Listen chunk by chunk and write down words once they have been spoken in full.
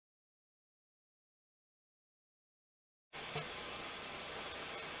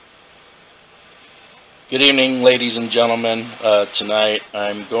Good evening, ladies and gentlemen. Tonight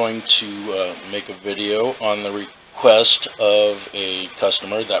I'm going to make a video on the request of a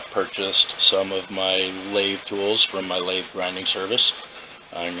customer that purchased some of my lathe tools from my lathe grinding service.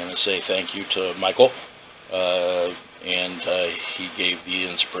 I'm going to say thank you to Michael, and he gave the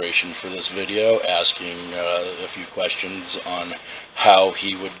inspiration for this video, asking a few questions on how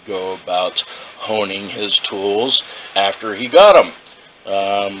he would go about honing his tools after he got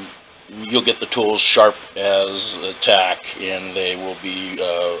them. You'll get the tools sharp as a tack, and they will be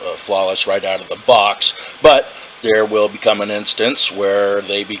flawless right out of the box, but there will become an instance where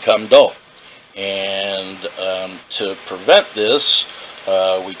they become dull. And to prevent this,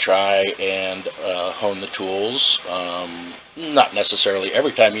 we try and hone the tools, not necessarily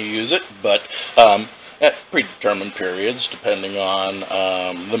every time you use it, but at predetermined periods, depending on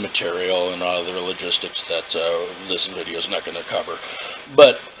the material and other logistics that this video is not going to cover.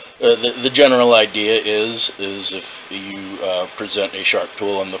 But the general idea is if you present a sharp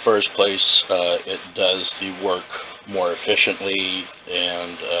tool in the first place, it does the work more efficiently,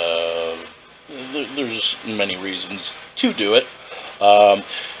 and there's many reasons to do it.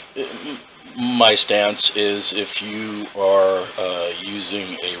 My stance is if you are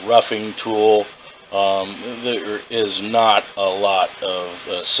using a roughing tool, there is not a lot of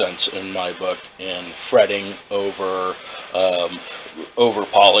sense in my book in fretting over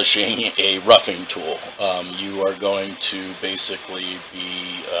polishing a roughing tool. You are going to basically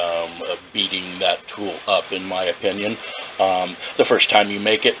be beating that tool up, in my opinion. The first time you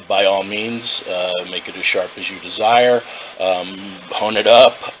make it, by all means, make it as sharp as you desire, hone it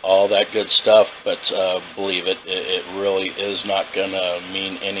up, all that good stuff, but believe it, it really is not going to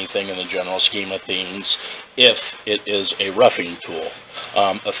mean anything in the general scheme of things if it is a roughing tool.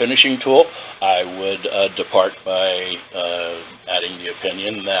 A finishing tool, I would depart by adding the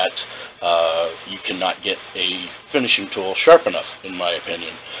opinion that you cannot get a finishing tool sharp enough, in my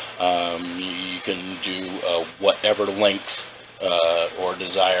opinion. You can do whatever length or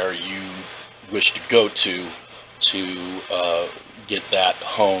desire you wish to go to get that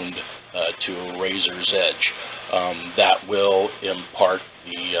honed to a razor's edge. That will impart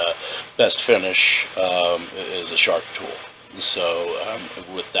the best finish as a sharp tool. So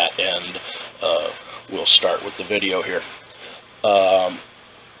with that end, we'll start with the video here.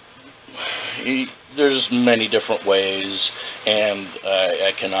 There's many different ways, and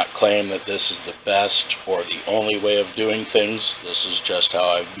I cannot claim that this is the best or the only way of doing things. This is just how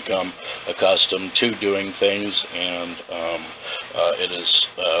I've become accustomed to doing things, and it is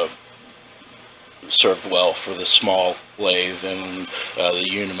served well for the small lathe and the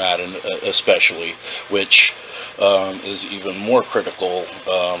Unimatin especially, which is even more critical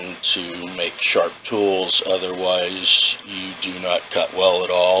to make sharp tools. Otherwise you do not cut well at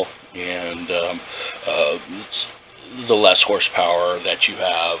all, and the less horsepower that you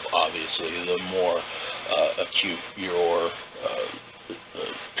have, obviously, the more acute your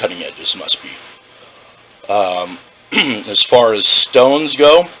cutting edges must be. As far as stones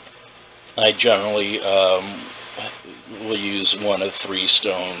go, I generally will use one of 3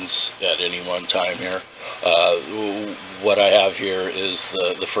 stones at any one time here. What I have here is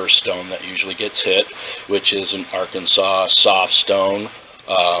the first stone that usually gets hit, which is an Arkansas soft stone.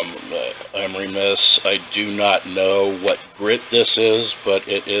 I'm remiss, I do not know what grit this is, but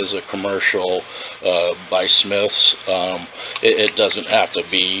it is a commercial by Smith's. It doesn't have to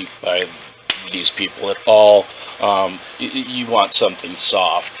be by these people at all. You want something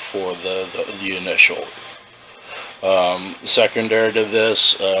soft for the initial. Secondary to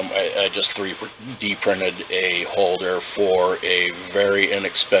this, I just 3D printed a holder for a very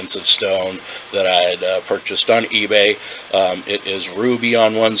inexpensive stone that I had purchased on eBay. It is ruby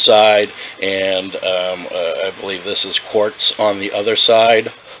on one side, and I believe this is quartz on the other side.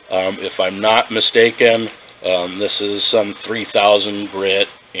 If I'm not mistaken, this is some 3000 grit,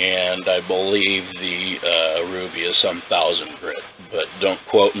 and I believe the ruby is some 1000 grit, but don't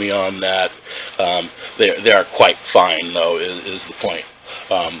quote me on that. They are quite fine, though, is the point.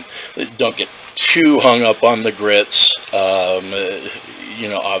 Don't get too hung up on the grits. You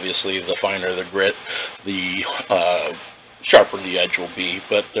know, obviously the finer the grit, the sharper the edge will be,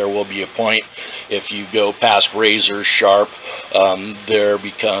 but there will be a point if you go past razor sharp, there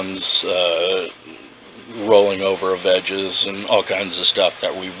becomes rolling over of edges and all kinds of stuff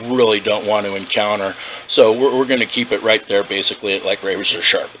that we really don't want to encounter. So we're going to keep it right there, basically like razor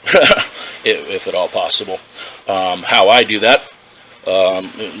sharp, if at all possible. How I do that,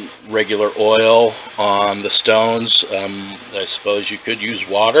 regular oil on the stones. I suppose you could use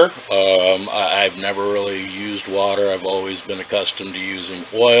water. I've never really used water. I've always been accustomed to using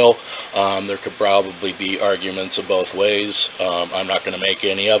oil. There could probably be arguments of both ways. I'm not going to make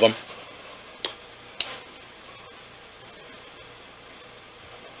any of them.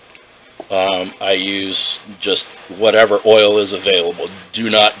 I use just whatever oil is available. Do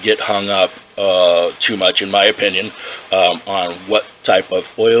not get hung up too much, in my opinion, on what type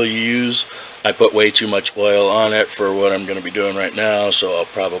of oil you use. I put way too much oil on it for what I'm going to be doing right now, so I'll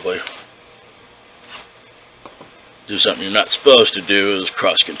probably do something you're not supposed to do, is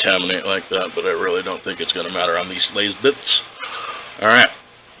cross-contaminate like that, but I really don't think it's going to matter on these lathe bits. Alright,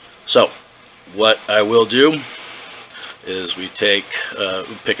 so what I will do is we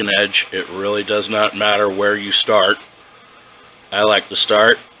pick an edge. It really does not matter where you start. I like to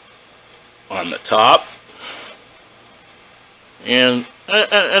start on the top, and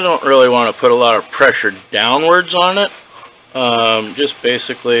I don't really want to put a lot of pressure downwards on it. Just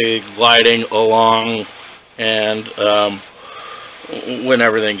basically gliding along, and when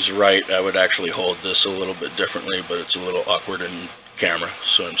everything's right, I would actually hold this a little bit differently, but it's a little awkward in camera,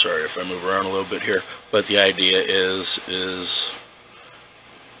 so I'm sorry if I move around a little bit here. But the idea is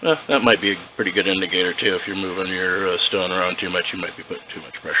that might be a pretty good indicator too. If you're moving your stone around too much, you might be putting too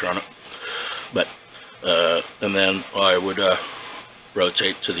much pressure on it. But and then I would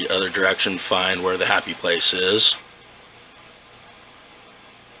rotate to the other direction, find where the happy place is,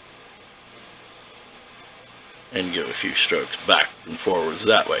 and give a few strokes back and forwards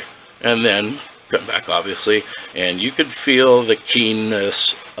that way, and then come back, obviously, and you could feel the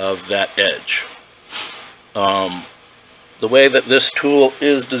keenness of that edge. The way that this tool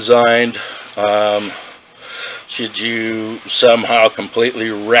is designed, should you somehow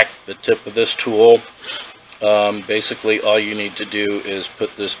completely wreck the tip of this tool, basically all you need to do is put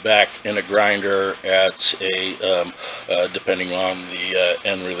this back in a grinder at a, depending on the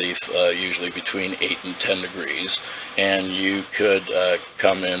end relief, usually between 8 and 10 degrees, and you could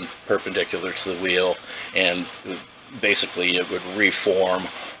come in perpendicular to the wheel, and basically it would reform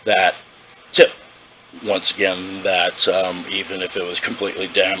that tip. Once again, that even if it was completely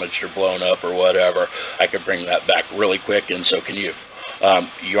damaged or blown up or whatever, I could bring that back really quick, and so can you.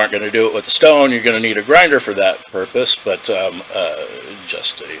 You aren't going to do it with a stone. You're going to need a grinder for that purpose, but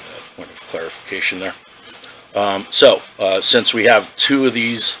just a point of clarification there. Since we have 2 of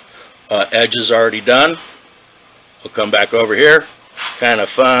these edges already done, we'll come back over here, kind of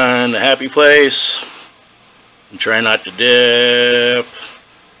find a happy place, and try not to dip,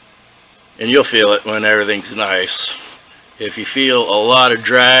 and you'll feel it when everything's nice. If you feel a lot of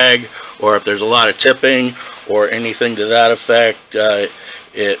drag, or if there's a lot of tipping, or anything to that effect,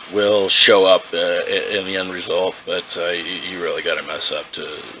 it will show up in the end result, but you really got to mess up to.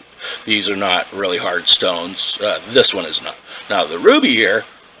 These are not really hard stones. This one is not. Now the ruby here,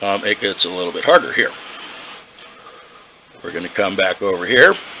 it gets a little bit harder here. We're going to come back over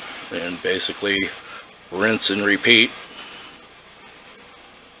here and basically rinse and repeat.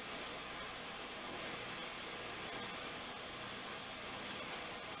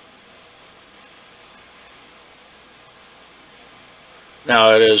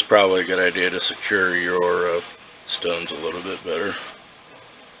 Now it is probably a good idea to secure your stones a little bit better,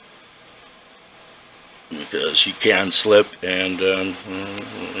 because you can slip, and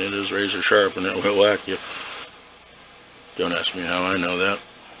it is razor sharp and it will whack you. Don't ask me how I know that.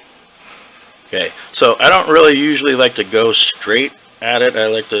 Okay, so I don't really usually like to go straight at it. I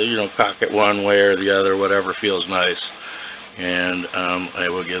like to, you know, cock it one way or the other, whatever feels nice, and I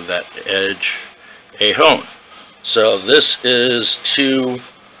will give that edge a hone. So this is to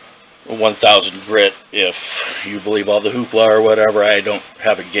 1000 grit, if you believe all the hoopla or whatever. I don't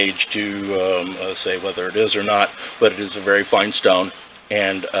have a gauge to say whether it is or not, but it is a very fine stone.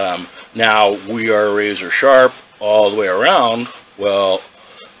 And now we are razor sharp all the way around. Well,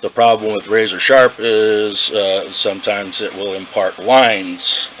 the problem with razor sharp is sometimes it will impart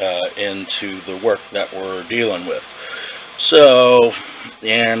lines into the work that we're dealing with. So,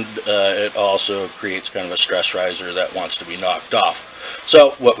 and it also creates kind of a stress riser that wants to be knocked off.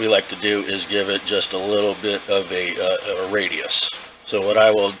 So what we like to do is give it just a little bit of a radius. So what I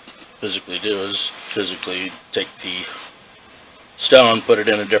will physically do is physically take the stone, put it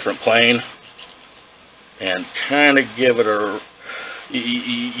in a different plane, and kind of give it a,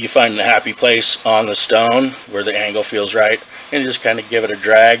 you find the happy place on the stone where the angle feels right, and just kind of give it a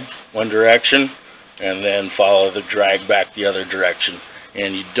drag one direction, and then follow the drag back the other direction.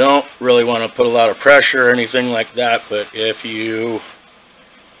 And you don't really want to put a lot of pressure or anything like that, but if you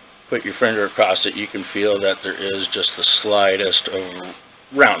put your finger across it, you can feel that there is just the slightest of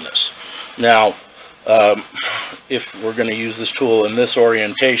roundness. Now, if we're going to use this tool in this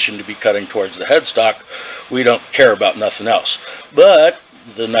orientation to be cutting towards the headstock, we don't care about nothing else. But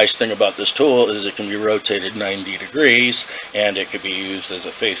the nice thing about this tool is it can be rotated 90 degrees, and it could be used as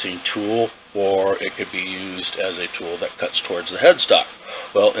a facing tool, or it could be used as a tool that cuts towards the headstock.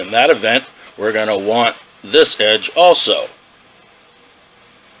 Well, in that event, we're going to want this edge also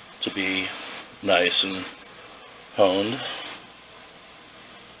to be nice and honed.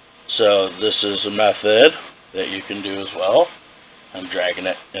 So this is a method that you can do as well. I'm dragging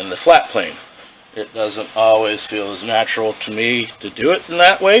it in the flat plane. It doesn't always feel as natural to me to do it in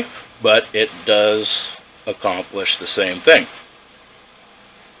that way, but it does accomplish the same thing.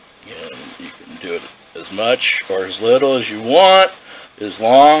 And you can do it as much or as little as you want, as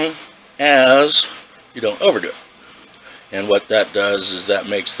long as you don't overdo it. And what that does is that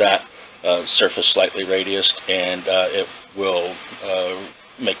makes that surface slightly radiused, and it will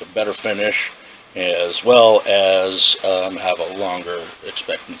make a better finish, as well as have a longer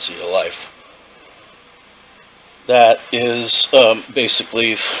expectancy of life. That is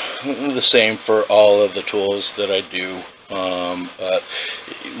basically the same for all of the tools that I do.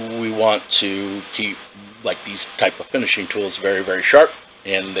 We want to keep like these type of finishing tools very, very sharp,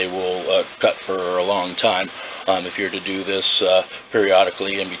 and they will cut for a long time. If you're to do this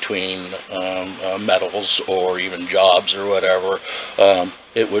periodically in between metals or even jobs or whatever,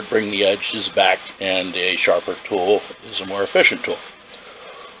 it would bring the edges back, and a sharper tool is a more efficient tool.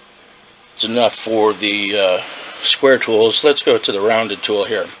 It's enough for the square tools. Let's go to the rounded tool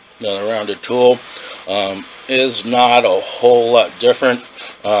here. Now, the rounded tool is not a whole lot different.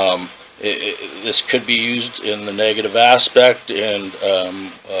 This could be used in the negative aspect and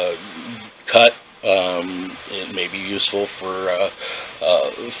cut. It may be useful for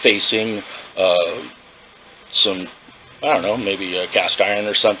facing some, I don't know, maybe a cast iron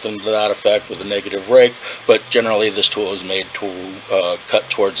or something to that effect with a negative rake, but generally this tool is made to cut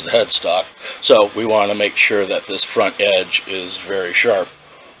towards the headstock. So we want to make sure that this front edge is very sharp.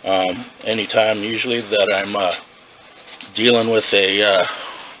 Anytime usually that I'm dealing with a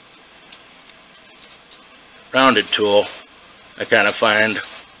rounded tool, I kind of find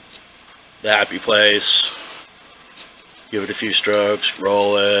the happy place, give it a few strokes,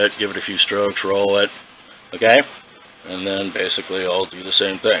 roll it, give it a few strokes, roll it, okay? And then basically I'll do the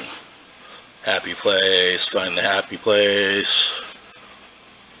same thing. Happy place, find the happy place.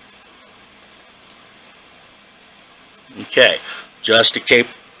 Okay, just to keep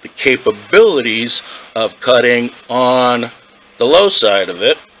the capabilities of cutting on the low side of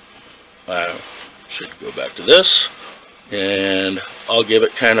it, I should go back to this, and I'll give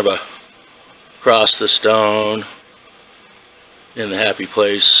it kind of a across the stone in the happy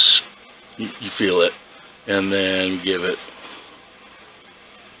place. You feel it, and then give it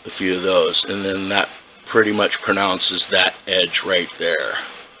a few of those, and then that pretty much pronounces that edge right there.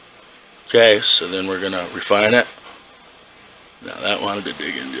 Okay, so then we're gonna refine it. Now that wanted to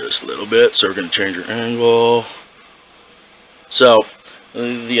dig in just a little bit, so we're gonna change our angle. So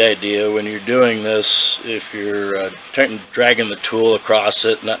the idea when you're doing this, if you're dragging the tool across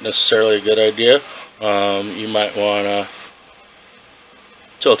it, not necessarily a good idea. You might want to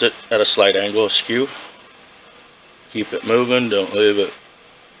tilt it at a slight angle, askew. Keep it moving, don't leave it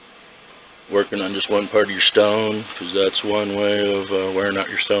working on just one part of your stone, because that's one way of wearing out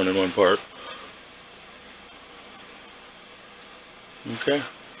your stone in one part. Okay,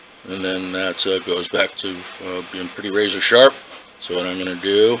 and then that goes back to being pretty razor sharp. So what I'm going to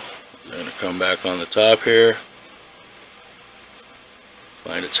do is I'm going to come back on the top here,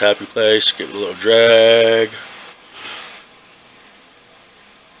 find its happy place, give it a little drag.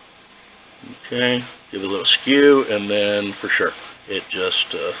 Okay, give it a little skew, and then for sure, it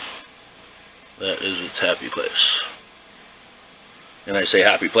just, that is its happy place. And I say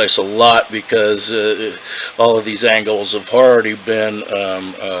happy place a lot because all of these angles have already been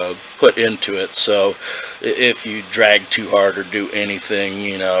put into it. So if you drag too hard or do anything,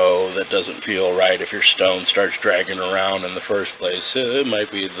 you know, that doesn't feel right, if your stone starts dragging around in the first place, it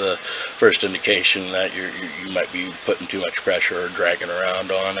might be the first indication that you might be putting too much pressure or dragging around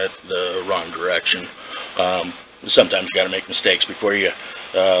on it the wrong direction. Sometimes you got to make mistakes before you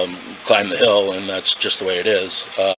climb the hill, and that's just the way it is.